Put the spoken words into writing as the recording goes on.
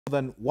More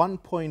than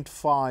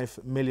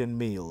 1.5 million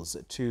meals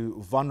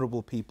to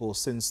vulnerable people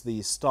since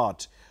the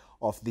start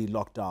of the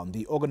lockdown.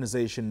 The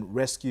organization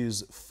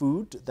rescues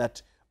food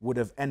that would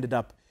have ended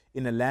up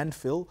in a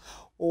landfill,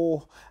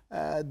 or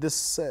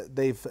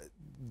they've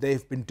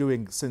been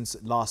doing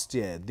since last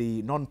year.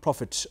 The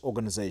non-profit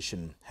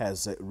organization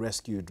has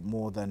rescued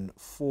more than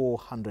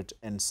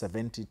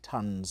 470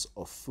 tons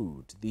of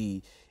food.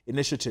 The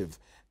initiative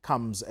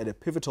comes at a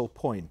pivotal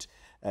point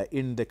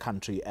in the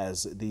country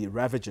as the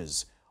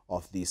ravages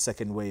of the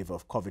second wave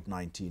of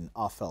COVID-19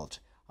 are felt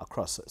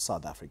across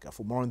South Africa.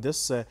 For more on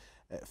this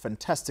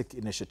fantastic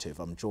initiative,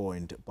 I'm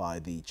joined by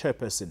the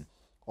chairperson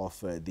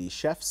of the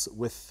Chefs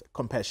with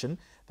Compassion,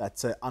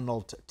 that's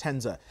Arnold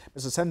Tanzer.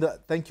 Mr. Tanzer,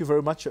 thank you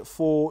very much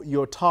for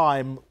your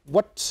time.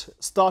 What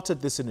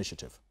started this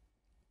initiative?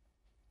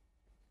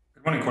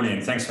 Good morning,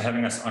 Colleen. Thanks for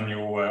having us on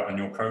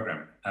your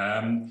program.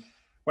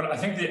 Well, I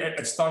think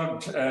it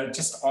started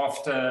just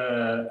after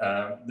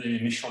the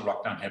initial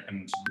lockdown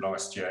happened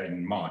last year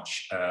in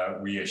March.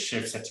 We as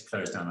chefs had to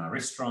close down our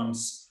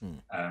restaurants.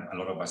 A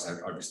lot of us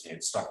had obviously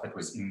had stock that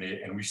was in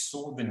there, and we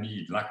saw the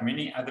need, like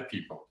many other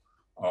people,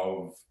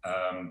 of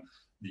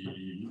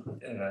the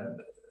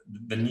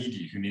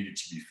needy who needed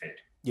to be fed.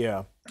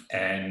 Yeah.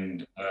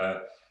 And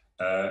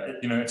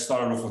it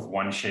started off with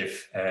one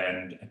chef,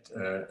 and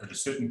at a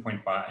certain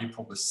point, by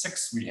April the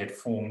 6th, we had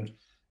formed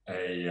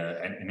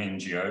an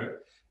NGO,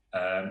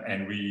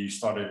 and we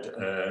started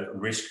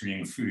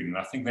rescuing food. And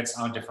I think that's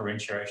our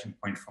differentiation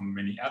point from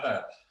many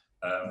other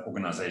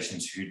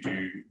organizations who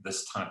do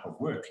this type of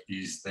work,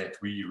 is that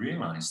we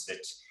realize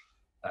that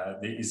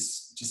there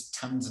is just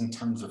tons and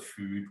tons of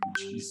food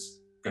which is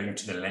going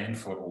to the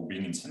landfill or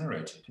being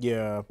incinerated.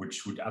 Yeah.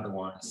 Which would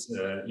otherwise,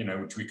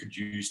 which we could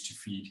use to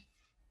feed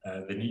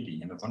the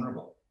needy and the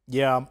vulnerable.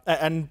 Yeah,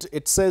 and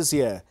it says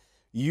here,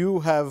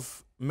 you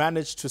have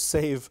managed to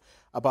save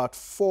about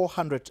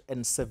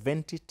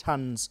 470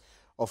 tons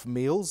of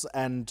meals,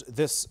 and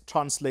this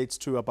translates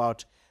to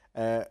about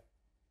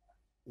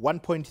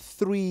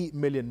 1.3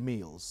 million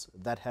meals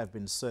that have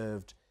been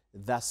served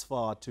thus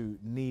far to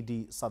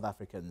needy South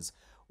Africans.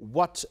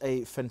 What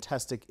a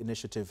fantastic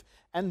initiative,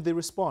 and the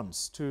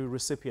response to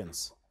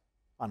recipients,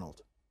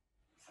 Arnold.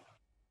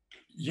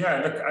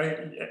 Yeah, look,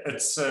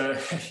 it's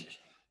as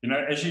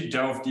you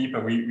delve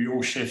deeper, we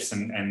all chefs,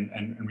 and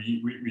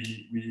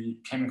we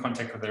came in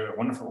contact with a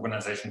wonderful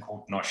organization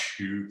called NOSH,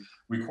 who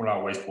we call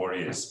our waste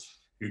warriors,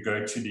 who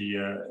go to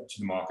the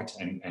market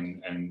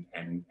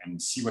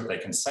and see what they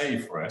can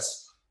save for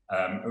us,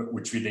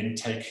 which we then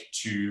take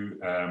to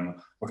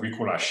what we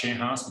call our share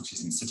house, which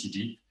is in City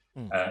Deep.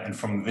 And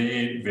from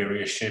there,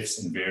 various chefs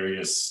and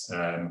various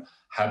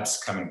hubs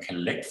come and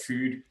collect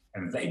food,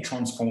 and they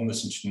transform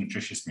this into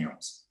nutritious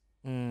meals.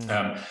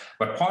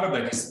 But part of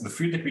that is the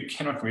food that we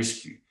cannot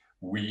rescue.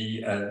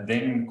 We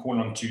then call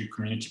on to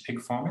community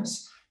pig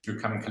farmers who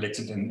come and collect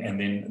it, and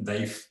then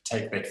they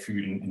take that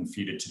food and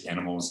feed it to the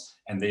animals,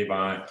 and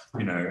thereby,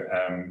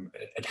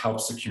 it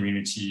helps the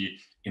community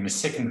in a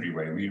secondary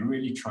way. We're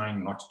really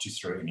trying not to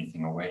throw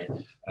anything away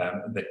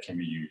that can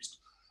be used.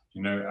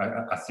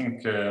 I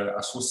think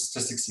I saw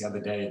statistics the other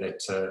day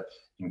that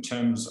in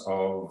terms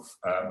of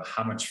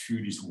how much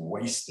food is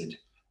wasted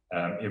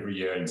every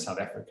year in South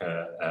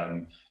Africa,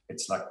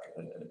 it's like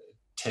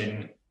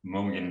 10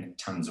 million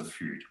tons of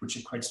food, which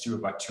equates to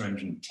about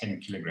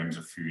 210 kilograms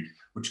of food,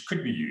 which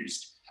could be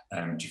used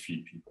to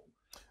feed people.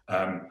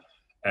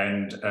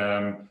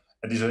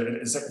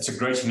 It's a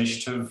great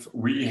initiative.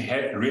 We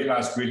had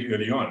realized really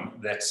early on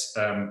that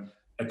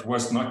it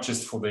was not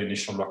just for the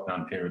initial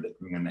lockdown period that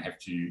we were going to have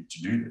to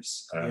do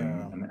this.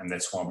 And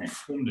that's why we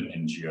formed an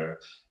NGO,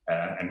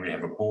 and we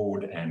have a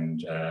board,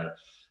 and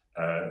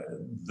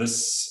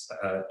this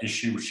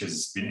issue, which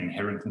has been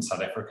inherent in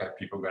South Africa,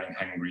 people going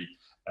hungry,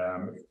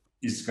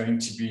 is going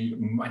to be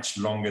much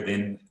longer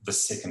than the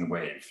second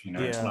wave.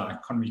 Until our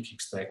economy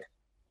kicks back,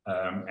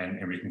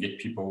 and we can get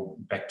people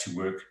back to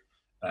work,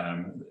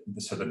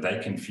 so that they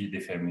can feed their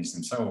families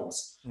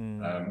themselves.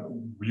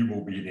 We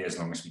will be there as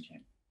long as we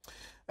can.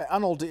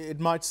 Arnold, it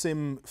might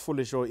seem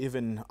foolish or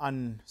even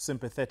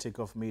unsympathetic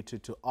of me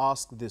to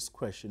ask this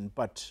question,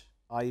 but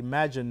I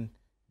imagine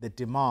the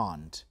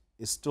demand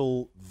is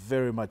still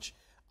very much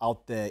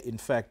out there. In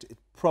fact, it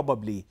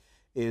probably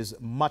is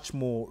much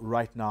more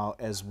right now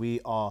as we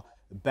are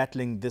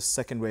battling this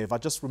second wave. I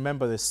just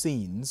remember the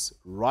scenes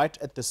right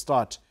at the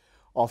start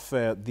of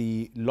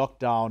the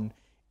lockdown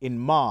in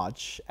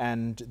March,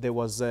 and there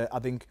was, I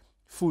think,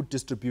 food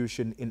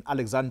distribution in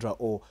Alexandra,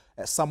 or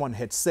someone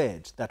had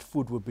said that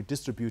food would be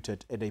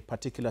distributed at a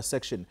particular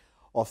section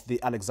of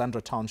the Alexandra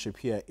township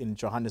here in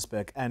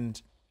Johannesburg,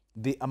 and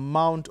the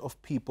amount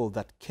of people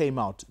that came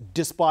out,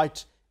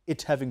 despite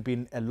it having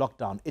been a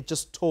lockdown, it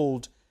just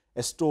told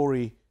a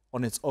story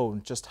on its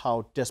own, just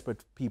how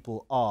desperate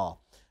people are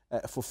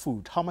for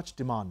food. How much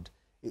demand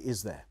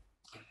is there?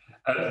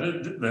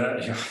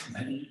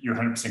 You're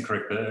 100%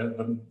 correct.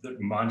 The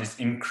demand is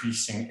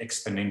increasing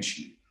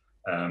exponentially.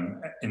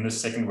 In the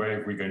second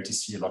wave, we're going to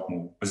see a lot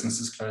more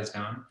businesses close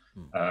down.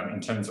 In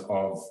terms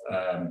of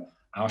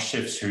our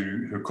chefs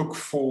who cook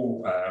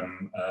for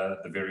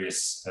the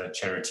various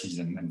charities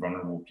and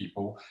vulnerable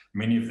people,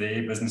 many of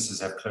their businesses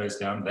have closed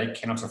down. They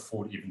cannot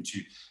afford even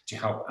to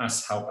help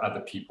us help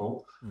other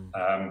people.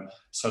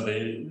 So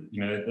it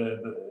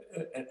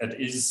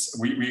is,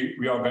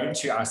 we are going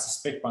to, I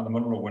suspect by the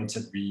middle of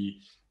winter,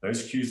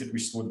 those queues that we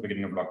saw at the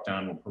beginning of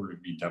lockdown will probably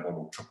be double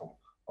or triple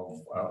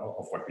of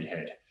what we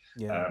had.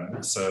 Yeah.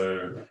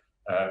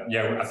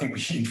 I think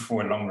we're in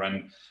for a long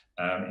run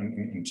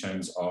in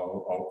terms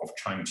of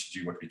trying to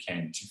do what we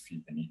can to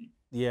feed the needy.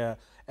 Yeah.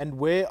 And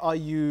where are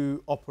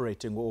you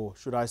operating, or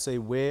should I say,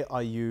 where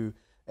are you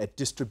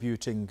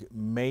distributing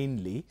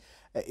mainly?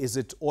 Is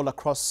it all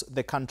across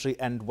the country,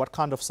 and what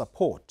kind of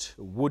support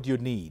would you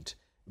need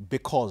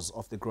because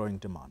of the growing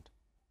demand?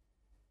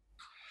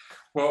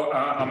 Well,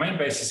 our main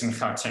base is in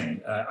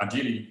Gauteng.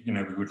 Ideally,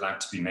 we would like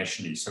to be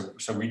nationally, so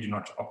we do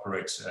not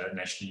operate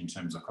nationally in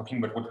terms of cooking,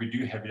 but what we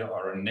do have here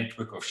are a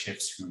network of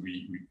chefs who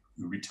we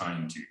tie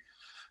into.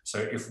 So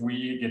if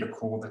we get a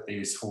call that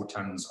there's 4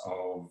 tons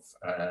of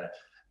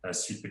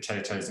sweet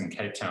potatoes in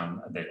Cape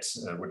Town that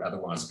would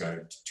otherwise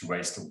go to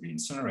waste or be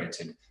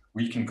incinerated,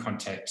 we can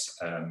contact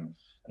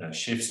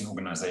chefs and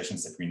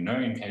organizations that we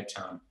know in Cape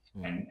Town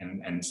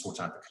and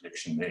sort out the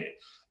collection there.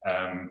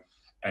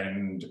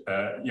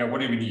 What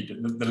do we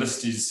need? The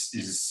list is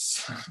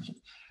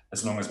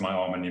as long as my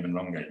arm and even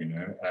longer, We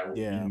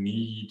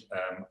need,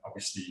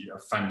 obviously,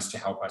 funds to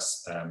help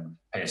us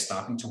pay a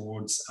stipend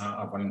towards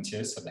our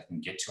volunteers so they can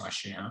get to our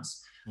share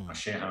house. Our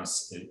share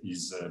house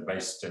is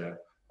based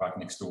right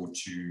next door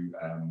to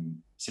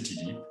City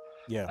Deep.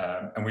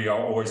 And we are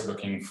always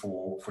looking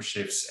for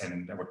chefs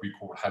and what we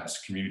call hubs,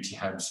 community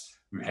hubs,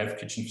 who have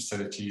kitchen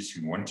facilities,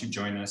 who want to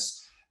join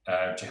us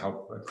to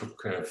help cook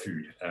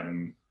food.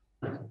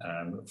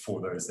 For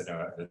those that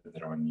are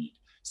in need.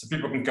 So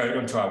people can go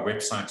onto our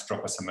website,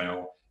 drop us a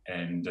mail,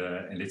 and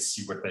let's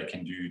see what they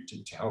can do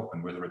to help.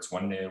 And whether it's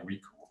 1 day a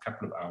week or a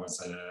couple of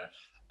hours a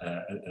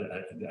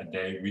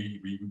day,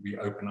 we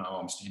open our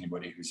arms to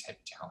anybody who's happy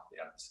to help the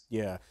others.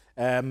 Yeah,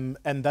 and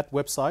that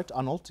website,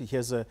 Arnold,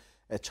 here's a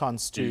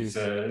chance to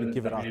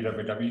give it out.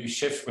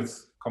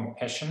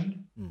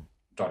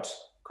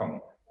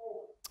 www.chefswithcompassion.com.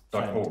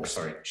 .org,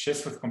 sorry,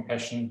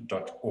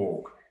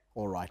 chefswithcompassion.org.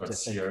 All right.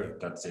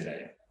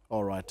 .co.za.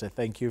 All right.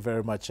 Thank you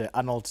very much.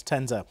 Arnold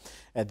Tanzer,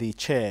 the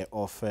chair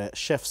of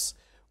Chefs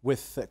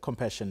with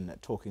Compassion,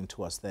 talking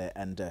to us there.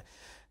 And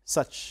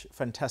such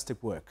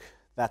fantastic work.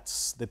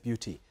 That's the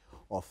beauty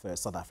of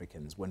South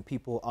Africans. When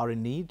people are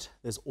in need,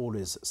 there's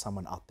always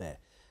someone out there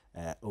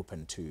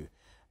open to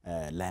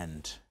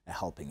lend a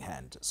helping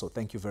hand. So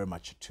thank you very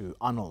much to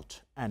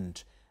Arnold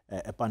and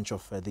a bunch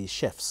of the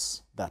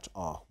chefs that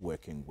are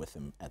working with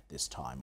him at this time.